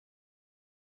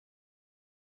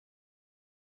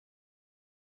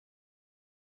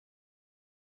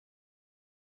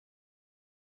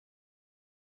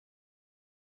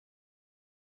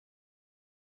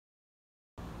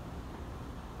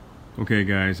Okay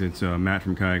guys, it's Matt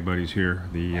from Kayakbuddys here.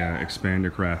 The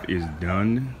Expandacraft is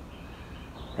done.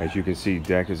 As you can see,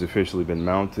 deck has officially been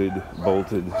mounted,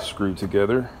 bolted, screwed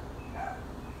together.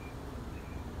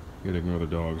 You gotta ignore the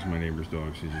dogs, my neighbor's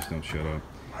dogs, they just don't shut up.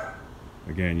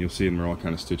 Again, you'll see them, they're all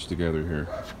kind of stitched together here.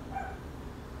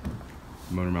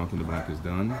 The motor mount in the back is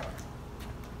done.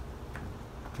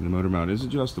 And the motor mount is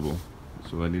adjustable,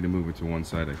 so if I need to move it to one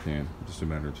side I can. Just a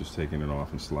matter of just taking it off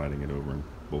and sliding it over and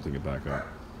bolting it back up.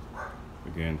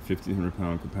 Again, 1,500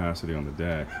 pound capacity on the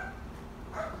deck.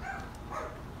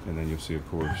 And then you'll see, of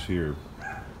course, here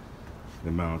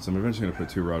the mounts. I'm eventually going to put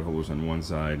 2 rod holders on one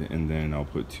side, and then I'll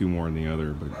put 2 more on the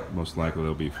other, but most likely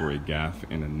they'll be for a gaff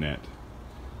and a net.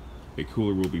 A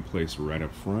cooler will be placed right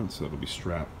up front, so it'll be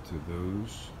strapped to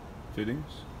those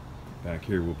fittings. Back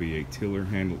here will be a tiller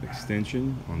handle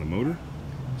extension on the motor,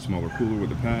 smaller cooler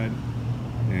with a pad,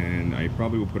 and I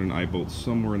probably will put an eye bolt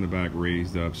somewhere in the back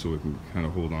raised up so it can kind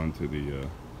of hold on to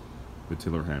the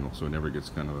tiller handle so it never gets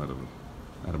kind of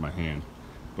out of my hand.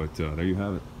 But there you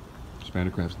have it.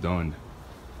 Expandacraft's done.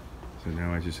 So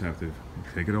now I just have to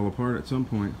take it all apart at some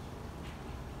point,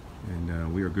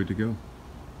 and we are good to go.